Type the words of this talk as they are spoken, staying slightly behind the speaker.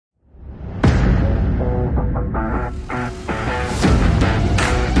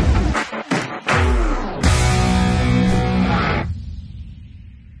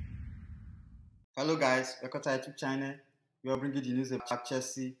guys, welcome to our YouTube channel. We are bringing the news about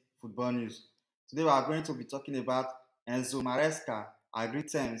Chelsea football news. Today we are going to be talking about ENZO MARESCA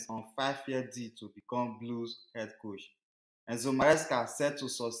agreed terms on 5-year deal to become Blues head coach. ENZO MARESCA set to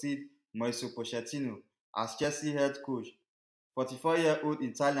succeed Mauricio Pochettino as Chelsea head coach. 44-year-old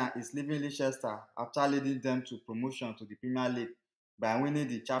Italian is leaving Leicester after leading them to promotion to the Premier League by winning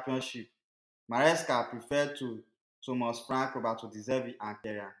the championship. Maresca preferred to Thomas Frank, Roberto De Zerbi and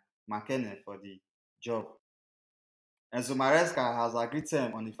Kieran McKenna for the job. ENZO MARESCA has agreed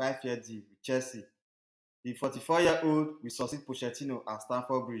terms on a 5-year deal with Chelsea. The 44-year-old will succeed Pochettino at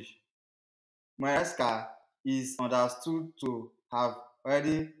Stamford Bridge. Maresca is understood to have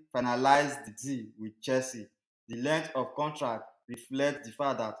already finalized the deal with Chelsea. The length of contract reflects the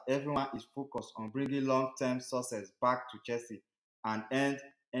fact that everyone is focused on bringing long-term success back to Chelsea and end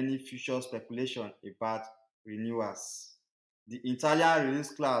any future speculation about renewals. The Italian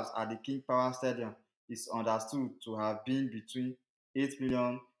release clause at the King Power Stadium is understood to have been between €8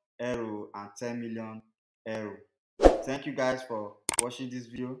 million and €10 million. Thank you guys for watching this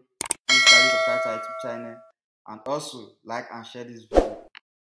video. Please kindly subscribe to our YouTube channel and also like and share this video.